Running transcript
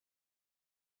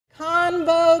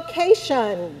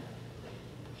Convocation,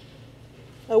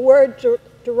 a word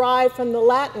derived from the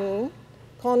Latin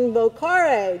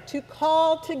convocare, to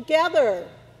call together.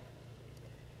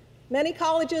 Many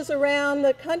colleges around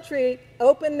the country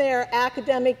open their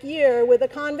academic year with a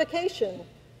convocation,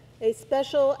 a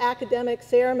special academic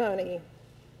ceremony.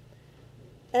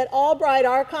 At Albright,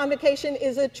 our convocation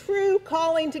is a true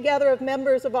calling together of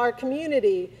members of our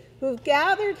community who've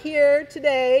gathered here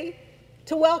today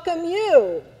to welcome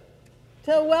you,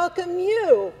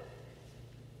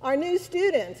 our new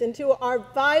students, into our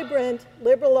vibrant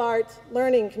liberal arts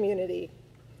learning community.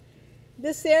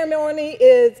 This ceremony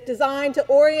is designed to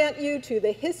orient you to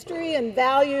the history and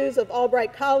values of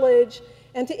Albright College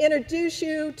and to introduce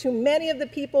you to many of the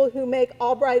people who make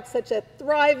Albright such a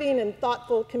thriving and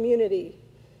thoughtful community.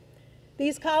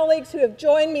 These colleagues who have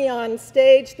joined me on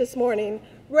stage this morning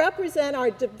represent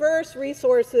our diverse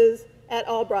resources at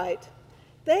Albright.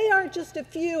 They are just a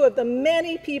few of the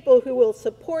many people who will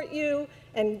support you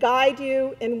and guide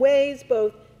you in ways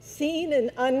both seen and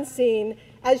unseen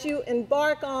as you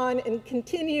embark on and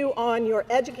continue on your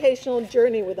educational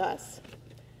journey with us.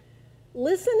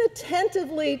 Listen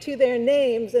attentively to their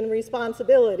names and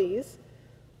responsibilities,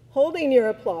 holding your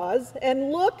applause,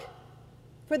 and look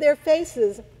for their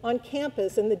faces on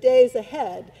campus in the days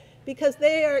ahead, because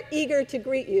they are eager to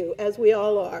greet you, as we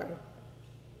all are.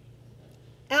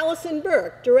 Allison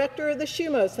Burke, Director of the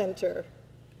Shumo Center.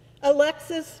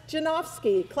 Alexis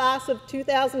Janofsky, Class of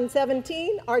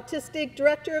 2017, Artistic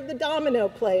Director of the Domino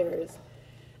Players.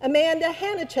 Amanda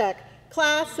Hanachek,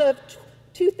 Class of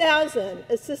 2000,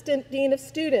 Assistant Dean of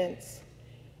Students.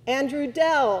 Andrew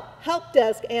Dell, Help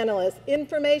Desk Analyst,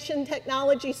 Information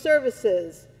Technology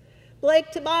Services. Blake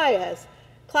Tobias,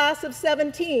 Class of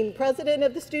 17, President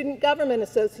of the Student Government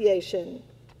Association.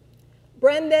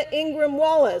 Brenda Ingram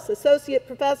Wallace, Associate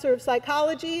Professor of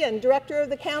Psychology and Director of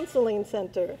the Counseling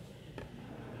Center.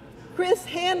 Chris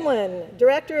Hanlon,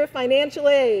 Director of Financial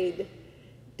Aid.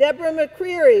 Deborah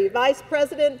McCreary, Vice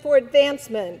President for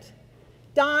Advancement.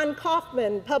 Don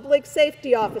Kaufman, Public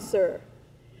Safety Officer.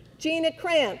 Gina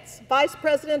Krantz, Vice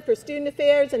President for Student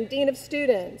Affairs and Dean of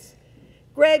Students.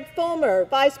 Greg Fulmer,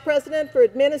 Vice President for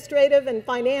Administrative and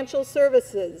Financial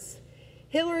Services.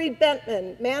 Hillary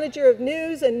Bentman, Manager of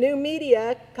News and New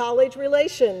Media, College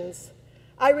Relations.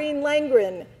 Irene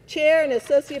Langren, Chair and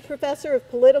Associate Professor of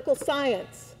Political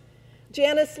Science.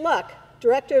 Janice Luck,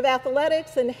 Director of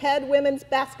Athletics and Head Women's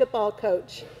Basketball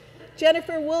Coach.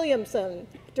 Jennifer Williamson,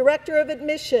 Director of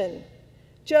Admission.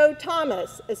 Joe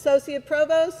Thomas, Associate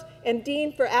Provost and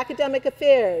Dean for Academic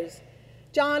Affairs.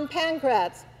 John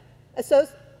Pankratz,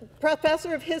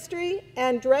 Professor of History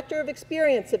and Director of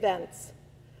Experience Events.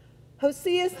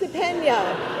 Josias de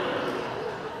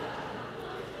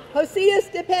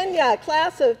Pena,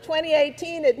 Class of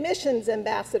 2018 Admissions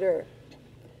Ambassador.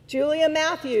 Julia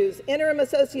Matthews, Interim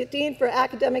Associate Dean for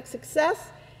Academic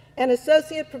Success and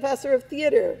Associate Professor of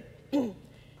Theater.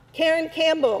 Karen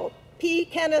Campbell, P.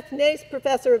 Kenneth Nace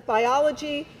Professor of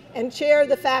Biology and Chair of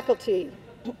the Faculty.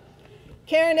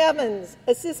 Karen Evans,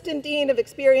 Assistant Dean of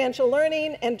Experiential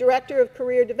Learning and Director of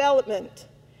Career Development.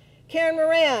 Karen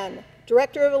Moran,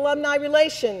 Director of Alumni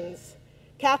Relations.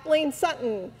 Kathleen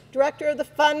Sutton, Director of the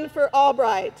Fund for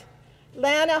Albright.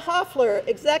 Lana Hoffler,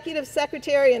 Executive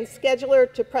Secretary and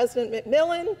Scheduler to President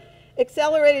McMillan,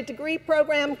 Accelerated Degree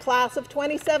Program, Class of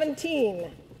 2017.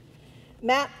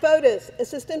 Matt Fotis,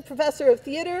 Assistant Professor of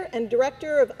Theater and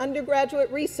Director of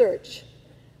Undergraduate Research.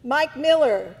 Mike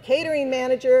Miller, Catering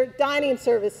Manager, Dining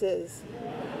Services.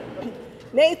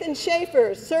 Nathan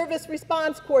Schaefer, Service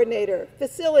Response Coordinator,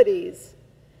 Facilities.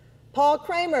 Paul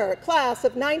Kramer, Class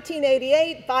of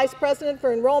 1988, Vice President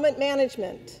for Enrollment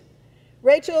Management.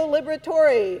 Rachel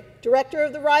Liberatore, Director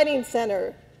of the Writing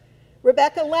Center.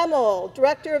 Rebecca Lemmel,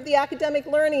 Director of the Academic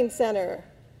Learning Center.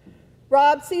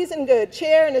 Rob Seasongood,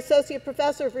 Chair and Associate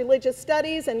Professor of Religious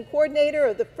Studies and Coordinator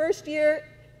of the First Year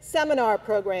Seminar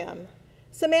Program.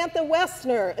 Samantha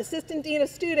Westner, Assistant Dean of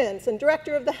Students and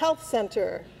Director of the Health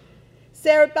Center.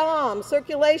 Sarah Baum,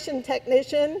 Circulation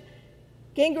Technician,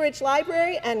 Gingrich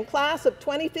Library and Class of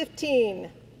 2015.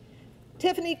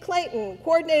 Tiffany Clayton,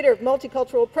 Coordinator of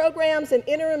Multicultural Programs and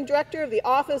Interim Director of the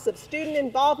Office of Student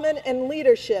Involvement and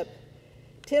Leadership.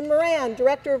 Tim Moran,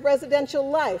 Director of Residential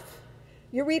Life.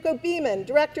 Eureka Beeman,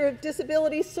 Director of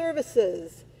Disability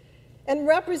Services. And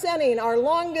representing our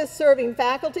longest serving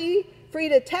faculty,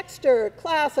 Frida Texter,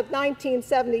 Class of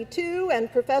 1972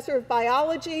 and Professor of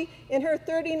Biology in her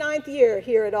 39th year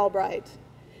here at Albright.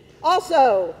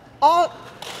 Also,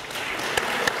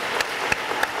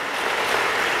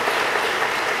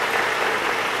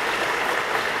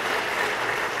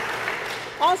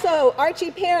 Also, Archie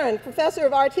Perrin, professor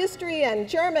of art history and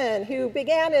German, who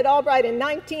began at Albright in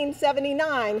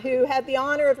 1979, who had the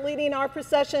honor of leading our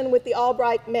procession with the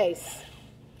Albright mace.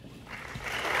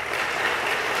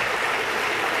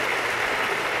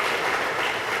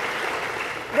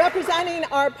 Representing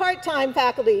our part-time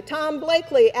faculty, Tom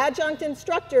Blakely, adjunct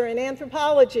instructor in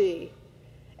anthropology.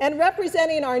 And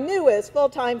representing our newest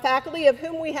full-time faculty, of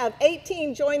whom we have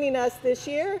 18 joining us this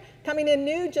year, coming in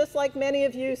new just like many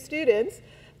of you students,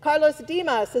 Carlos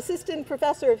Dimas, assistant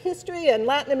professor of history and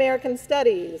Latin American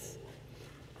studies.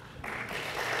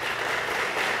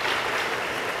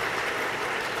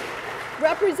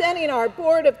 Representing our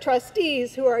board of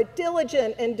trustees, who are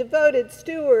diligent and devoted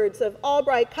stewards of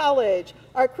Albright College,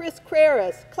 are Chris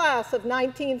Creras, class of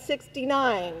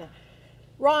 1969,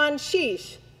 Ron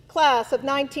Sheesh, class of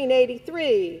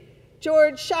 1983,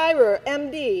 George Shirer,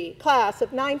 MD, class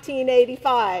of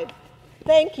 1985.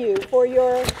 Thank you for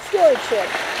your stewardship.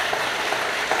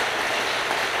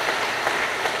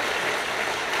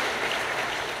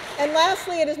 And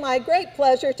lastly, it is my great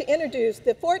pleasure to introduce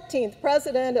the 14th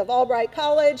president of Albright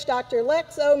College, Dr.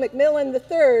 Lex O. McMillan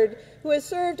III, who has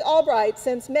served Albright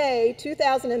since May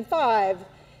 2005,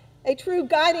 a true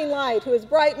guiding light who has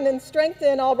brightened and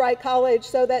strengthened Albright College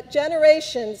so that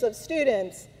generations of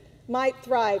students might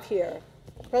thrive here.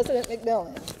 President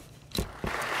McMillan.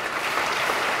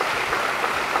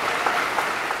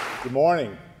 Good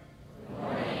morning. Good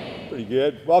morning. Pretty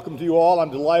good. Welcome to you all.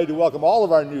 I'm delighted to welcome all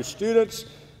of our new students,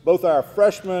 both our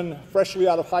freshmen freshly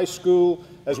out of high school,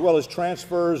 as well as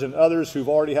transfers and others who've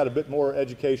already had a bit more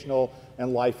educational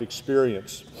and life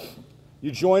experience.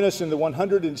 You join us in the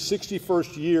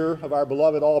 161st year of our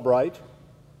beloved Albright.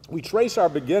 We trace our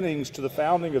beginnings to the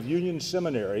founding of Union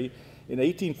Seminary in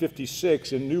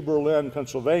 1856 in New Berlin,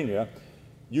 Pennsylvania,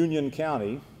 Union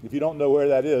County. If you don't know where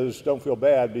that is, don't feel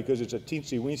bad, because it's a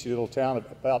teensy-weensy little town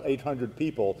of about 800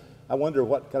 people. I wonder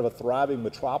what kind of a thriving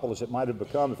metropolis it might have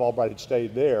become if Albright had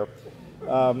stayed there.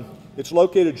 It's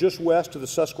located just west of the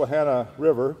Susquehanna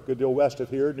River, a good deal west of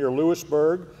here, near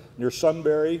Lewisburg, near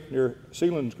Sunbury, near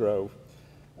Selinsgrove.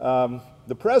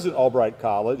 The present Albright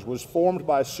College was formed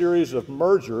by a series of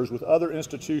mergers with other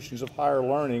institutions of higher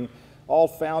learning, all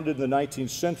founded in the 19th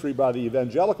century by the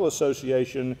Evangelical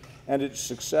Association and its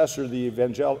successor, the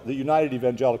United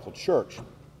Evangelical Church.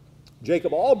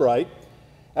 Jacob Albright,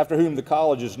 after whom the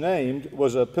college is named,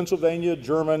 was a Pennsylvania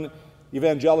German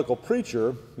evangelical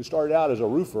preacher who started out as a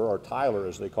roofer, or tiler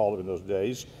as they called it in those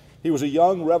days. He was a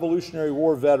young Revolutionary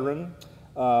War veteran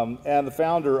and the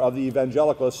founder of the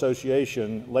Evangelical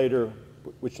Association,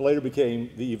 which later became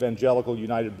the Evangelical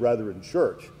United Brethren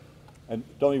Church. And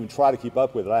don't even try to keep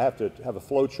up with it. I have to have a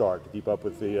flow chart to keep up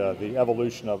with the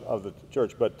evolution of the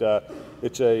church. But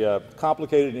it's a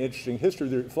complicated and interesting history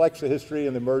that reflects the history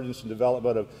and the emergence and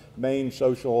development of main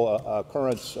social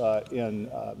currents in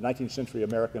 19th century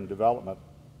American development.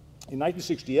 In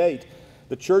 1968,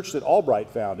 the church that Albright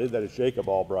founded, that is Jacob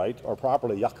Albright, or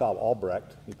properly Jacob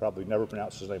Albrecht, he probably never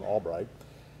pronounced his name Albright,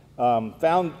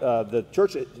 the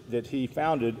church that he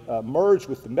founded merged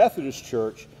with the Methodist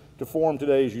Church to form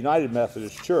today's United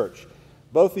Methodist Church.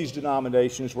 Both these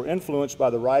denominations were influenced by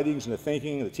the writings and the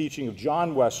thinking and the teaching of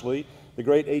John Wesley, the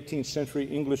great 18th century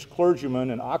English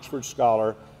clergyman and Oxford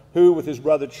scholar, who, with his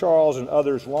brother Charles and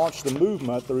others, launched the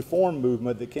movement, the Reform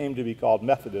movement, that came to be called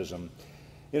Methodism.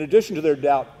 In addition to their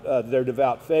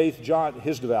devout faith,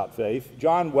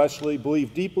 John Wesley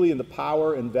believed deeply in the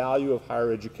power and value of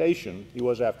higher education. He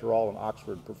was, after all, an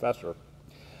Oxford professor.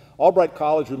 Albright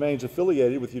College remains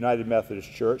affiliated with the United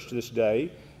Methodist Church to this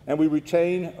day, and we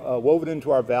retain, woven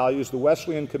into our values, the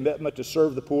Wesleyan commitment to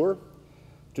serve the poor,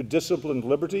 to disciplined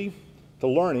liberty, to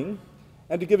learning,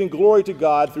 and to giving glory to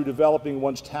God through developing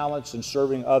one's talents and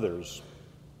serving others.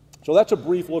 So that's a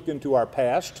brief look into our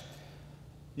past.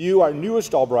 You, our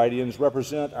newest Albrightians,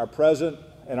 represent our present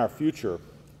and our future.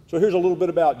 So here's a little bit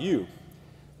about you.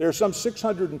 There are some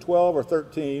 612 or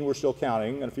 13, we're still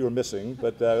counting, and a few are missing,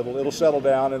 but it'll settle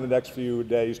down in the next few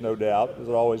days, no doubt, as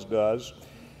it always does.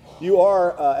 You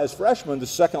are, as freshmen, the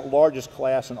second largest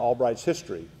class in Albright's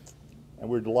history, and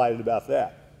we're delighted about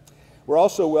that. We're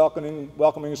also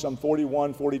welcoming some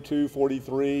 41, 42,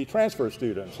 43 transfer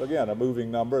students. Again, a moving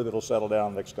number that'll settle down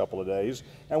in the next couple of days,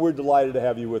 and we're delighted to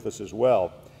have you with us as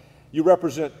well. You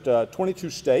represent 22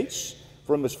 states,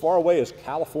 from as far away as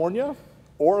California,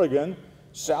 Oregon,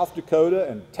 South Dakota,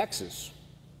 and Texas.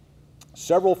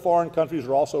 Several foreign countries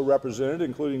are also represented,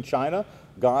 including China,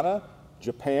 Ghana,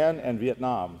 Japan, and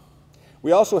Vietnam.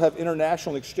 We also have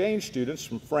international exchange students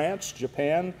from France,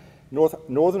 Japan,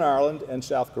 Northern Ireland, and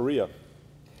South Korea.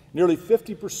 Nearly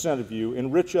 50% of you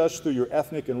enrich us through your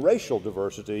ethnic and racial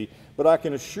diversity, but I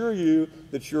can assure you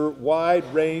that your wide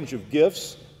range of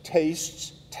gifts,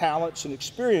 tastes, talents, and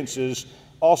experiences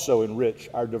also enrich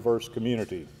our diverse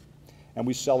community, and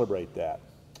we celebrate that.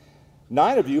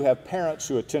 9 of you have parents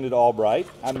who attended Albright.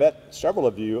 I met several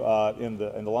of you in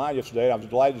the line yesterday. I was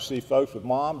delighted to see folks with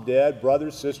mom, dad,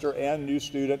 brother, sister, and new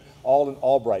student all in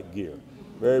Albright gear,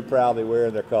 very proudly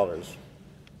wearing their colors.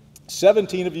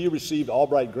 17 of you received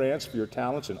Albright grants for your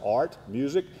talents in art,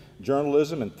 music,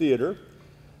 journalism, and theater.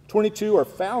 22 are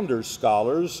Founders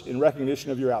Scholars in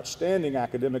recognition of your outstanding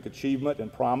academic achievement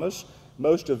and promise.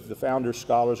 Most of the Founders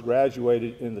Scholars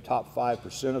graduated in the top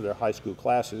 5% of their high school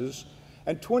classes.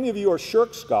 And 20 of you are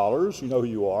Shirk Scholars, you know who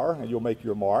you are, and you'll make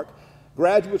your mark,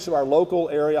 graduates of our local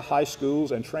area high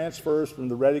schools and transfers from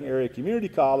the Reading Area Community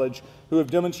College who have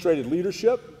demonstrated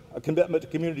leadership, a commitment to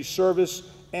community service,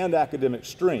 and academic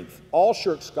strength. All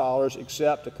Shirk Scholars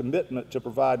accept a commitment to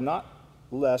provide not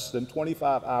less than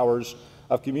 25 hours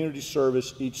of community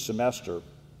service each semester.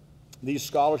 These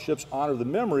scholarships honor the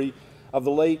memory of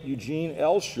the late Eugene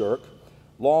L. Shirk,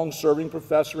 long-serving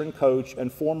professor and coach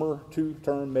and former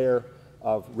 2-term mayor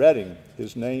of Reading.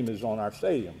 His name is on our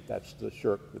stadium. That's the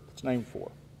Shirk that it's named for.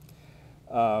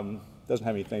 Doesn't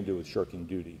have anything to do with shirking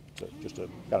duty. It's just a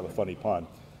kind of a funny pun.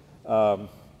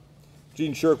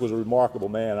 Gene Shirk was a remarkable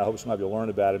man. I hope some of you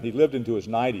learned about him. He lived into his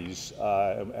 90s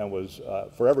and was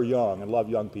forever young and loved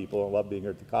young people and loved being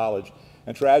here at the college,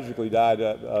 and tragically died,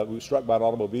 was struck by an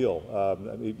automobile.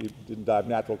 He didn't die of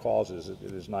natural causes in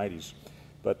his 90s,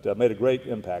 but made a great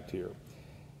impact here.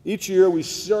 Each year we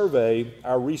survey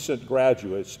our recent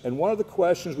graduates, and one of the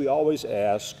questions we always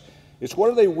ask is what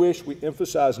do they wish we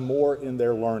emphasize more in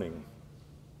their learning?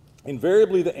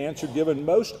 Invariably the answer given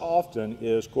most often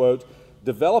is, quote,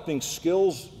 developing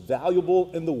skills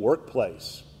valuable in the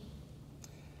workplace.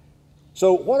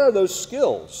 So what are those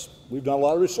skills? We've done a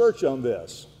lot of research on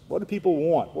this. What do people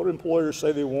want? What do employers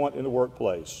say they want in the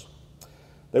workplace?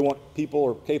 They want people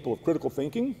who are capable of critical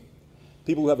thinking,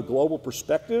 people who have a global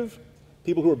perspective,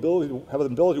 people who have the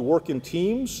ability to work in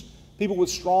teams, people with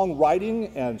strong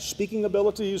writing and speaking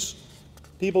abilities,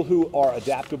 people who are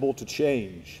adaptable to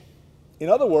change. In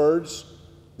other words,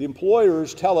 the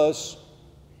employers tell us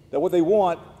that what they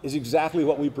want is exactly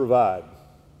what we provide,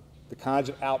 the kinds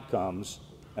of outcomes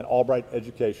an Albright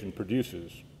education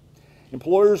produces.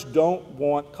 Employers don't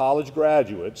want college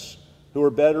graduates who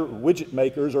are better widget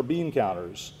makers or bean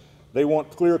counters. They want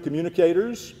clear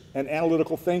communicators and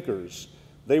analytical thinkers.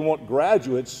 They want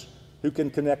graduates who can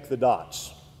connect the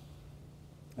dots.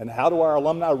 And how do our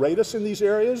alumni rate us in these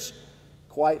areas?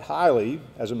 Quite highly,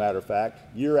 as a matter of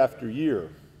fact, year after year.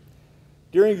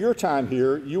 During your time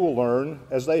here, you will learn,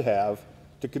 as they have,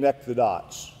 to connect the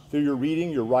dots. Through your reading,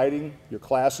 your writing, your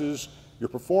classes, your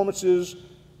performances,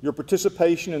 your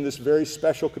participation in this very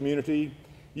special community,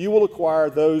 you will acquire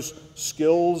those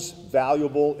skills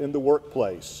valuable in the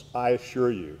workplace, I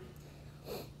assure you.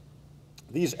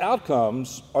 These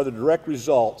outcomes are the direct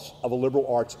results of a liberal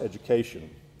arts education,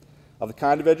 of the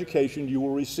kind of education you will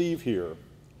receive here.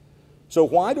 So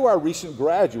why do our recent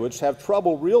graduates have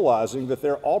trouble realizing that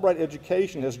their Albright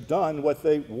education has done what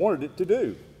they wanted it to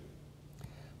do?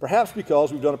 Perhaps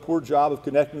because we've done a poor job of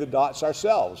connecting the dots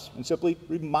ourselves and simply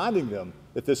reminding them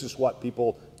that this is what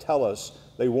people tell us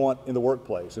they want in the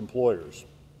workplace, employers.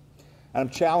 And I'm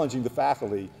challenging the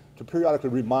faculty to periodically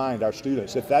remind our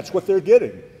students if that's what they're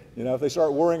getting. You know, if they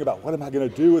start worrying about what am I going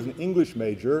to do with an English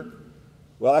major,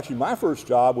 well, actually my first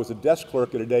job was a desk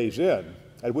clerk at a Days Inn,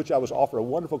 at which I was offered a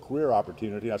wonderful career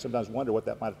opportunity. I sometimes wonder what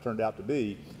that might have turned out to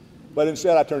be, but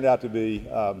instead I turned out to be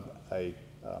a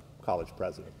college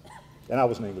president, and I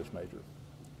was an English major.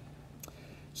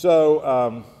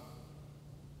 So,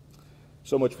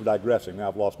 so much for digressing. Now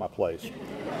I've lost my place.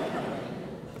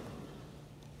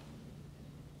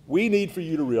 We need for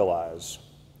you to realize,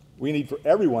 we need for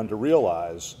everyone to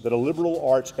realize that a liberal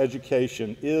arts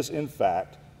education is, in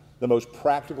fact, the most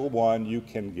practical one you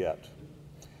can get,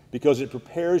 because it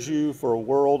prepares you for a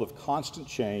world of constant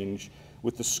change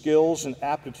with the skills and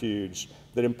aptitudes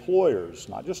that employers,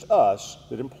 not just us,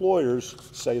 that employers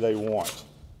say they want.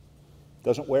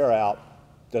 Doesn't wear out,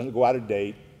 doesn't go out of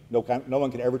date, no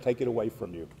one can ever take it away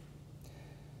from you.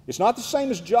 It's not the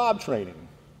same as job training,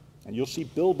 and you'll see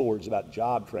billboards about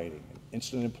job training and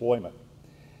instant employment.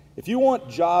 If you want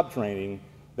job training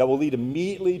that will lead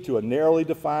immediately to a narrowly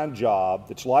defined job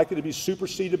that's likely to be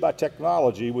superseded by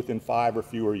technology within 5 or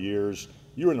fewer years,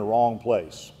 you're in the wrong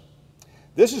place.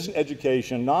 This is an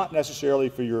education not necessarily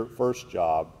for your first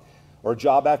job or a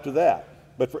job after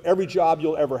that, but for every job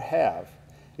you'll ever have.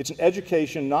 It's an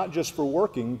education not just for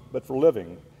working, but for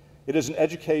living. It is an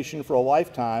education for a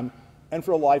lifetime and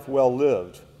for a life well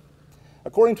lived.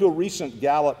 According to a recent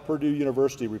Gallup Purdue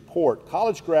University report,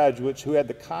 college graduates who had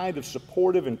the kind of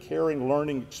supportive and caring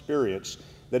learning experience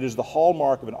that is the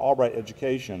hallmark of an Albright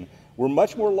education were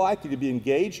much more likely to be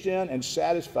engaged in and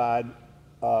satisfied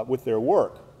with their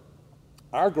work.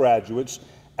 Our graduates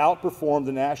outperformed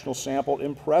the national sample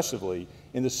impressively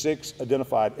in the 6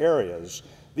 identified areas.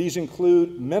 These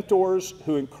include mentors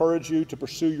who encourage you to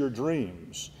pursue your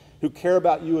dreams, who care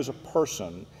about you as a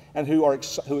person, and who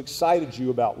excited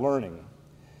you about learning.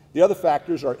 The other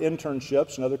factors are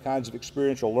internships and other kinds of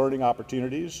experiential learning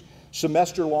opportunities,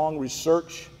 semester-long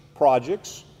research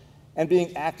projects, and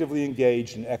being actively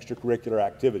engaged in extracurricular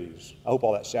activities. I hope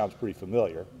all that sounds pretty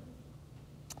familiar.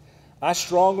 I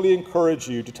strongly encourage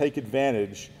you to take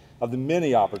advantage of the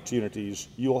many opportunities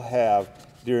you'll have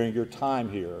during your time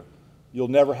here. You'll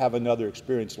never have another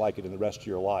experience like it in the rest of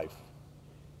your life.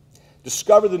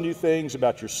 Discover the new things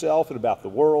about yourself and about the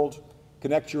world.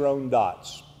 Connect your own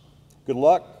dots. Good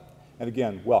luck, and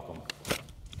again, welcome.